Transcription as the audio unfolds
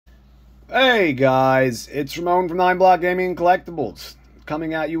Hey guys, it's Ramon from NyneBlockGaming&Collectibles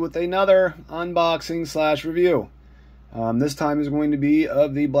coming at you with another unboxing slash review. This time is going to be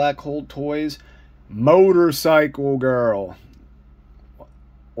of the Black Hole Toys Motorcycle Girl,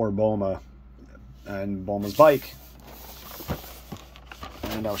 or Bulma and Bulma's bike.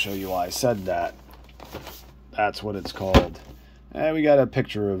 And I'll show you why I said that. That's what it's called. And we got a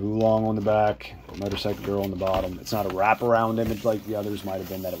picture of Oolong on the back, Motorcycle Girl on the bottom. It's not a wraparound image like the others. Might have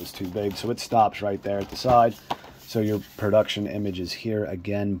been that it was too big. So it stops right there at the side. So your production image is here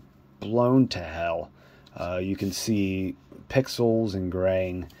again, blown to hell. You can see pixels and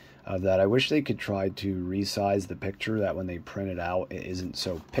graying of that. I wish they could try to resize the picture that when they print it out, it isn't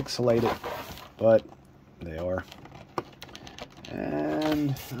so pixelated. But they are.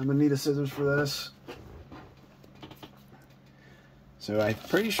 And I'm going to need a scissors for this. So I'm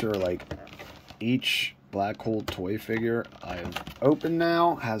pretty sure like each Black Hole toy figure I've opened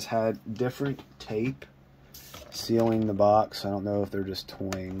now has had different tape sealing the box. I don't know if they're just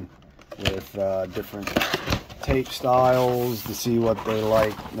toying with different tape styles to see what they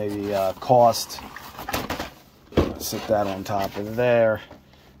like, maybe cost. Sit that on top of there.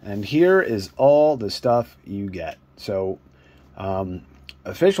 And here is all the stuff you get. So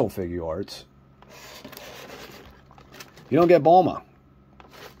official figure arts, you don't get Bulma.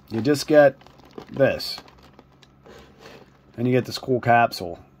 You just get this. And you get this cool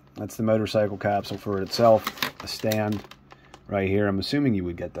capsule. That's the motorcycle capsule for itself. A stand right here. I'm assuming you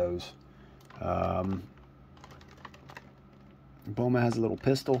would get those. Bulma has a little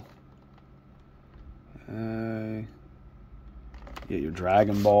pistol. You get your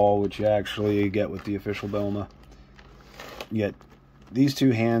Dragon Ball, which you actually get with the official Bulma. You get these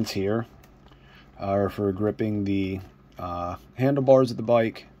two hands here are for gripping the handlebars of the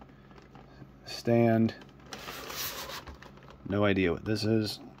bike. Stand. No idea what this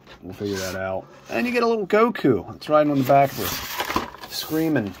is. We'll figure that out. And you get a little Goku. It's riding on the back of it,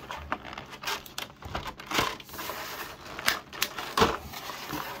 screaming.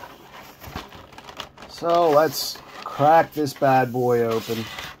 So let's crack this bad boy open.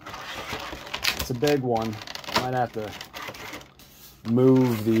 It's a big one. Might have to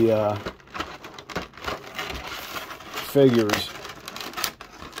move the figures.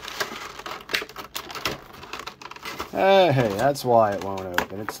 Hey, that's why it won't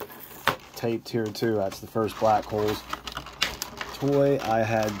open. It's taped here too. That's the first Black Holes toy I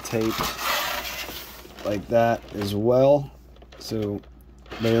had taped like that as well. So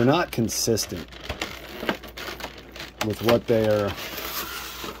they are not consistent with what they are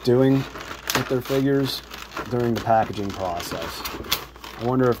doing with their figures during the packaging process. I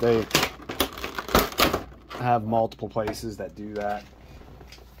wonder if they have multiple places that do that.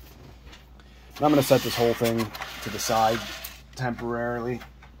 And I'm going to set this whole thing to the side temporarily.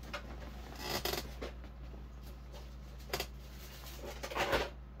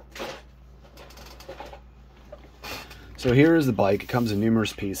 So here is the bike. It comes in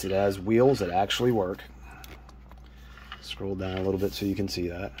numerous pieces. It has wheels that actually work. Scroll down a little bit so you can see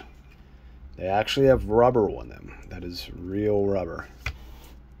that. They actually have rubber on them. That is real rubber.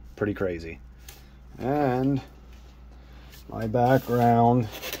 Pretty crazy. And my background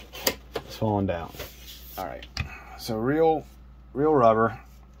is falling down. Alright. So real rubber.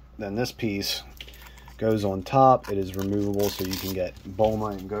 Then this piece goes on top. It is removable so you can get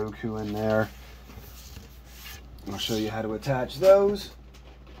Bulma and Goku in there. I'll show you how to attach those.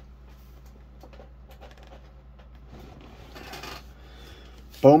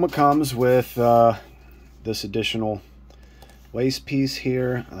 Bulma comes with this additional waist piece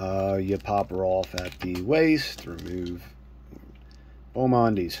here. You pop her off at the waist, remove Bulma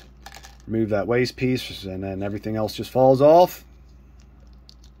undies. Remove that waist piece, and then everything else just falls off.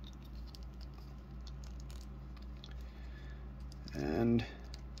 And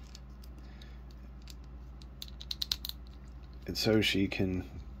so she can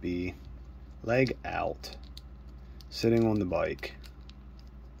be leg out, sitting on the bike.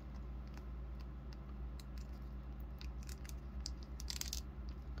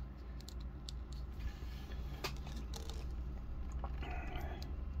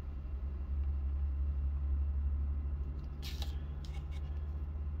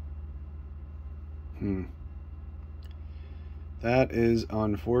 That is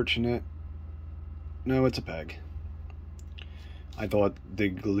unfortunate. No, it's a peg. I thought the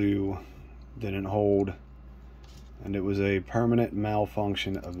glue didn't hold, and it was a permanent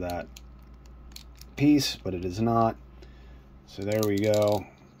malfunction of that piece, but it is not. So there we go.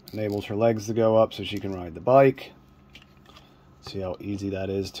 Enables her legs to go up so she can ride the bike. See how easy that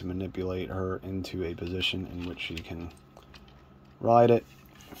is to manipulate her into a position in which she can ride it.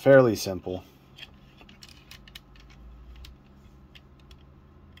 fairly simple.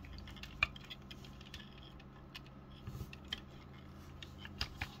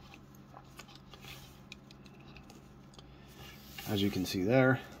 As you can see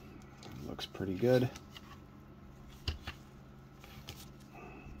there, looks pretty good.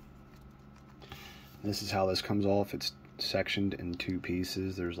 This is how this comes off. It's sectioned in 2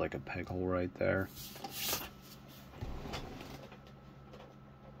 pieces. There's like a peg hole right there.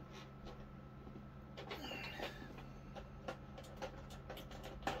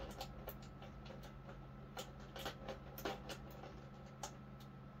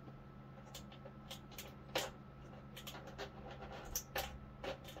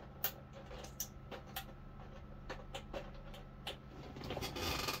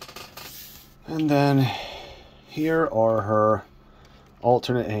 And then here are her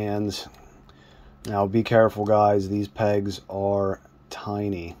alternate hands. Now be careful, guys, these pegs are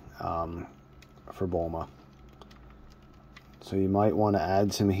tiny for Bulma, so you might want to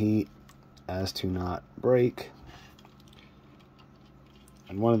add some heat as to not break.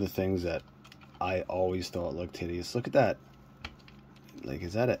 And one of the things that I always thought looked hideous, look at that, like,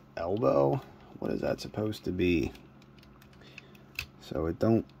 is that an elbow? What is that supposed to be? So it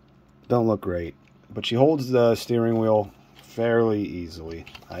don't look great, but she holds the steering wheel fairly easily.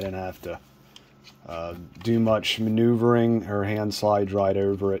 I didn't have to do much maneuvering. Her hand slides right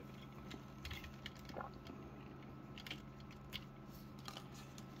over it.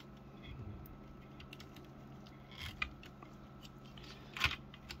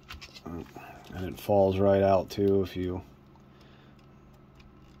 And it falls right out too if you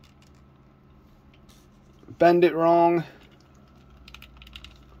bend it wrong.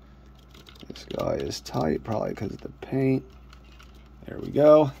 This guy is tight, probably because of the paint. There we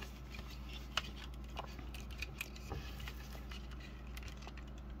go.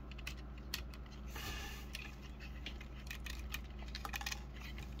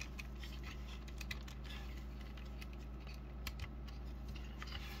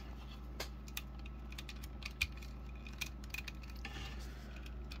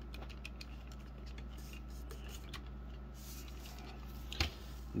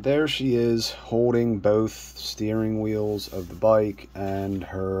 There she is, holding both steering wheels of the bike, and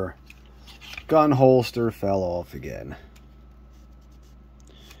her gun holster fell off again.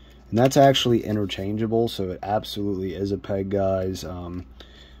 And that's actually interchangeable, so it absolutely is a peg, guys.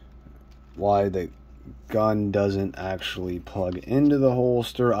 Why the gun doesn't actually plug into the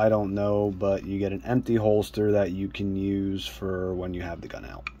holster, I don't know, but you get an empty holster that you can use for when you have the gun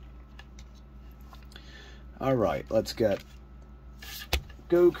out. Alright, let's get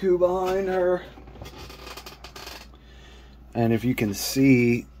Goku behind her. And if you can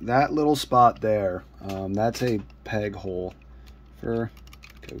see that little spot there, that's a peg hole for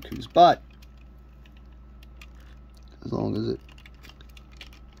Goku's butt, as long as it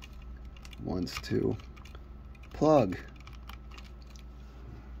wants to plug.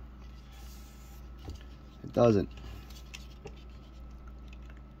 It doesn't.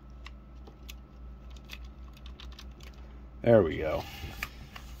 There we go.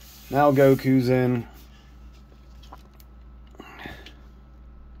 Now Goku's in.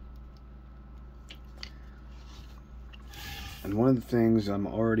 And one of the things I'm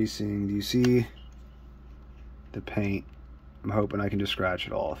already seeing, do you see the paint? I'm hoping I can just scratch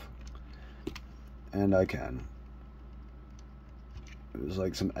it off. And I can. There's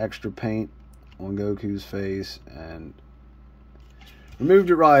like some extra paint on Goku's face, and removed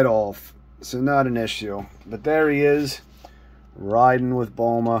it right off. So not an issue. But there he is, riding with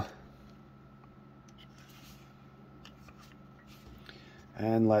Bulma.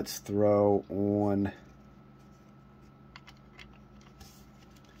 And let's throw on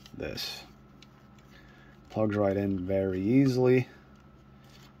this. Plugs right in very easily.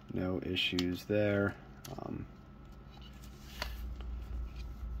 No issues there.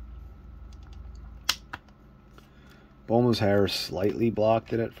 Bulma's hair slightly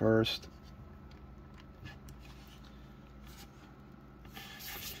blocked it at first.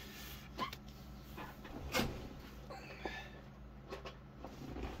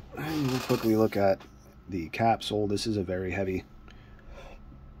 And we'll quickly look at the capsule. This is a very heavy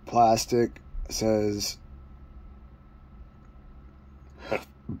plastic. It says,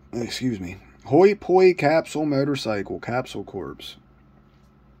 excuse me, Hoi Poi Capsule Motorcycle, Capsule Corps,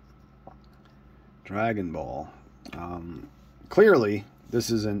 Dragon Ball. Clearly, this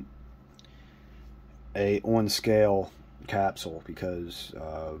isn't a on-scale capsule, because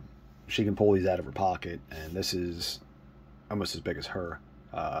she can pull these out of her pocket, and this is almost as big as her,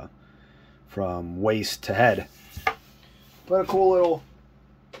 from waist to head. But a cool little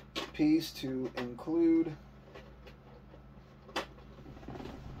piece to include.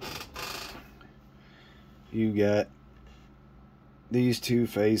 You get these two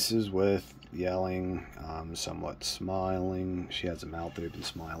faces with yelling, somewhat smiling. She has a mouth open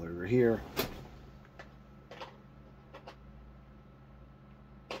smile over here.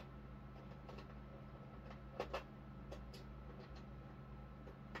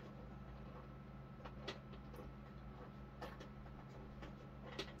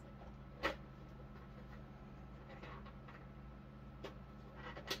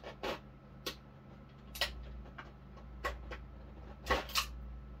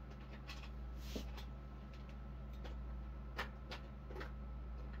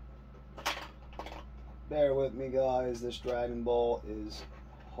 Bear with me, guys. This Dragon Ball is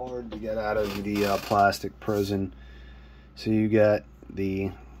hard to get out of the plastic prison. So you get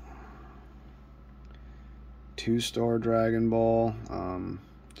the 2-star Dragon Ball.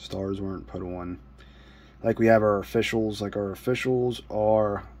 Stars weren't put on. Like we have our officials. Like our officials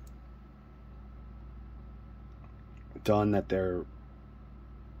are done that they're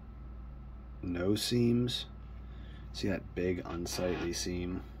no seams. See that big unsightly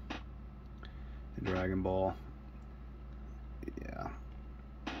seam? Dragon Ball. Yeah.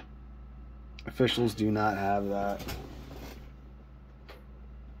 Officials do not have that.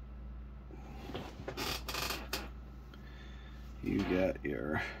 You get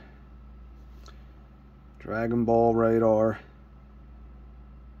your Dragon Ball radar.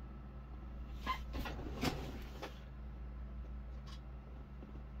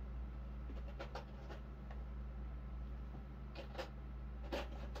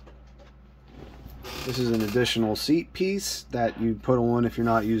 This is an additional seat piece that you put on if you're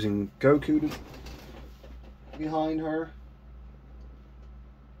not using Goku behind her.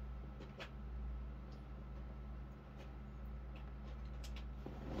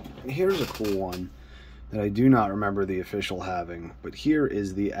 And here's a cool one that I do not remember the official having, but here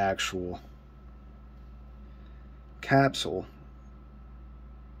is the actual capsule.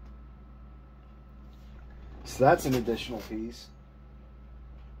 So that's an additional piece.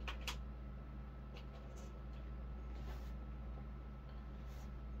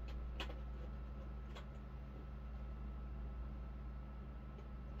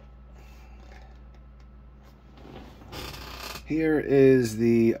 Here is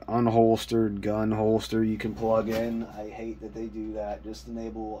the unholstered gun holster you can plug in. I hate that they do that. Just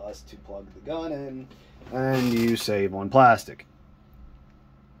enable us to plug the gun in and you save on plastic.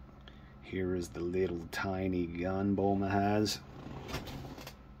 Here is the little tiny gun Bulma has.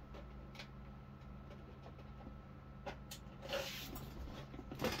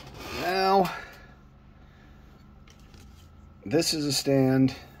 Now, this is a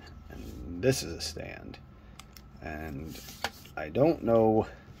stand and this is a stand. And I don't know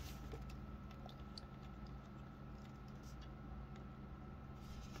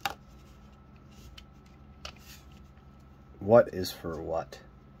what is for what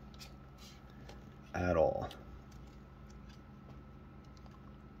at all.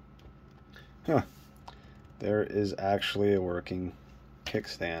 Huh. There is actually a working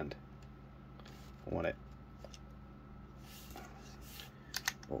kickstand on it.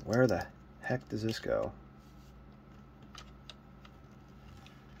 But where the heck does this go?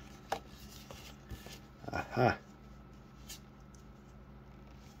 Aha.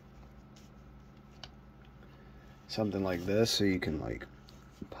 Something like this, so you can like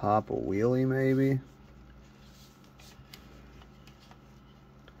pop a wheelie maybe.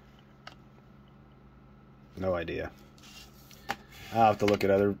 No idea. I'll have to look at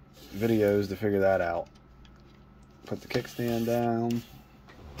other videos to figure that out. Put the kickstand down.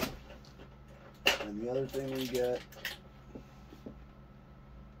 And the other thing we get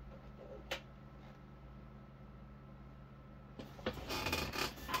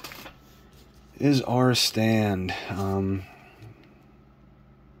is our stand.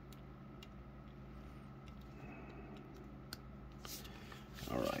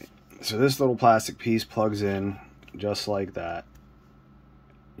 Alright, so this little plastic piece plugs in just like that.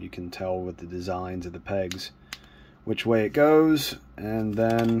 You can tell with the designs of the pegs which way it goes, and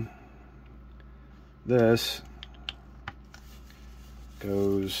then this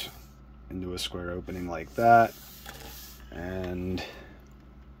goes into a square opening like that, and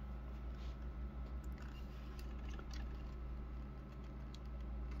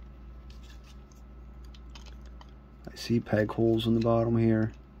I see peg holes in the bottom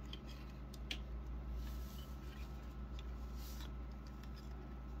here.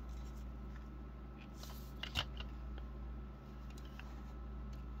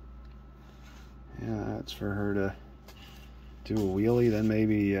 Yeah, that's for her to do a wheelie, then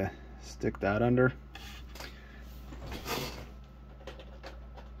maybe Stick that under.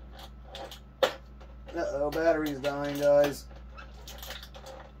 Uh-oh, battery's dying, guys.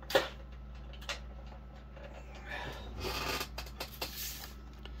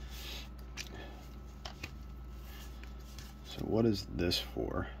 So what is this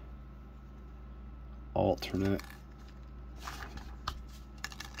for? Alternate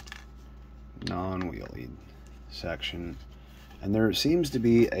non-wheelie section. And there seems to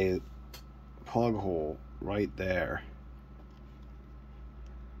be a plug hole right there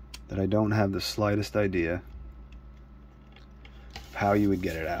that I don't have the slightest idea of how you would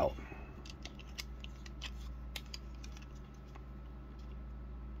get it out.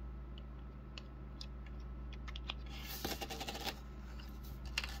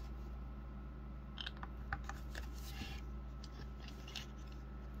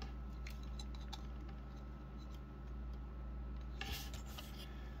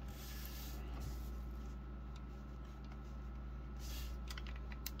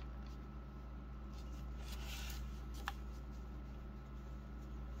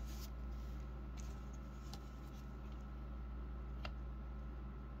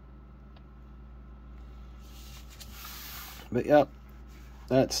 But yep,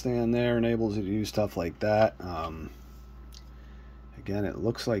 that stand there enables you to do stuff like that. Again, it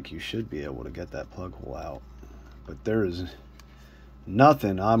looks like you should be able to get that plug hole out, but there is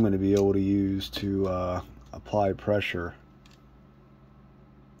nothing I'm going to be able to use to apply pressure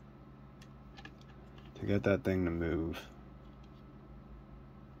to get that thing to move.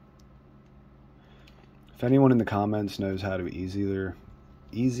 If anyone in the comments knows how to easierly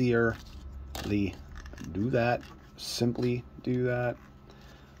do that, simply do that,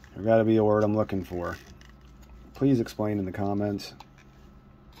 there got to be a word I'm looking for. Please explain in the comments.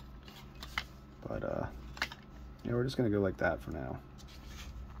 But yeah, we're just gonna go like that for now.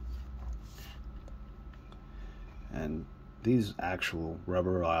 And these actual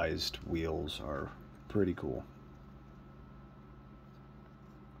rubberized wheels are pretty cool.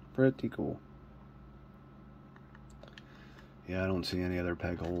 Pretty cool. Yeah, I don't see any other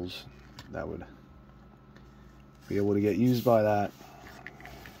peg holes that would be able to get used by that.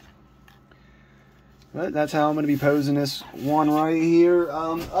 But that's how I'm going to be posing this one right here.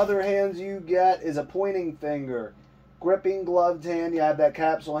 Other hands you get is a pointing finger, gripping gloved hand. You have that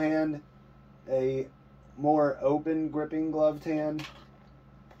capsule hand, a more open gripping gloved hand,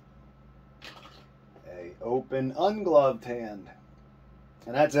 a open ungloved hand,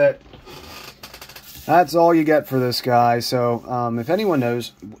 and that's it. That's all you get for this guy. So if anyone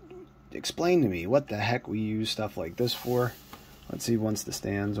knows, explain to me what the heck we use stuff like this for. Let's see once the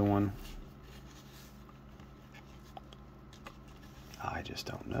stand's on. I just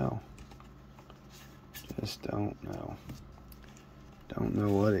don't know. Just don't know. Don't know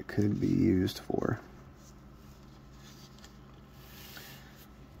what it could be used for.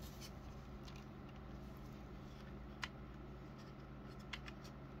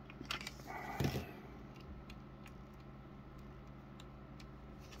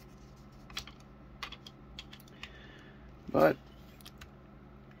 But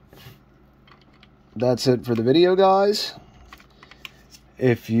that's it for the video, guys.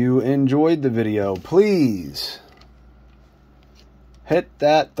 If you enjoyed the video, please hit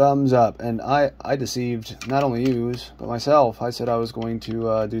that thumbs up. And I deceived not only you, but myself. I said I was going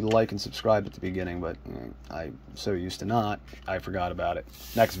to do the like and subscribe at the beginning, but I'm so used to not, I forgot about it.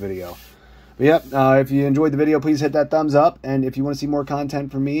 Next video. But yep, if you enjoyed the video, please hit that thumbs up. And if you want to see more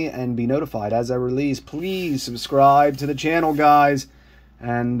content from me and be notified as I release, please subscribe to the channel, guys.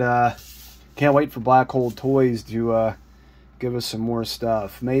 And can't wait for Black Hole Toys to give us some more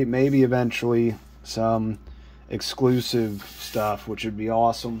stuff. Maybe eventually some exclusive stuff, which would be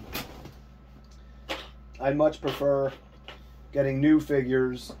awesome. I'd much prefer getting new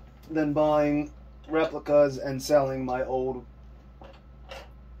figures than buying replicas and selling my old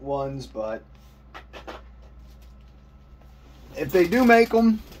ones, but if they do make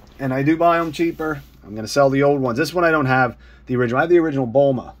them and I do buy them cheaper, I'm going to sell the old ones. This one I don't have the original. I have the original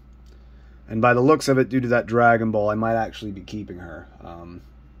Bulma. And by the looks of it, due to that Dragon Ball, I might actually be keeping her.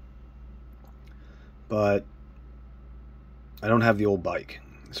 But I don't have the old bike,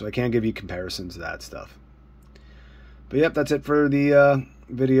 so I can't give you comparisons to that stuff. But yep, that's it for the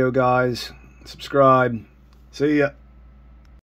video, guys. Subscribe. See ya.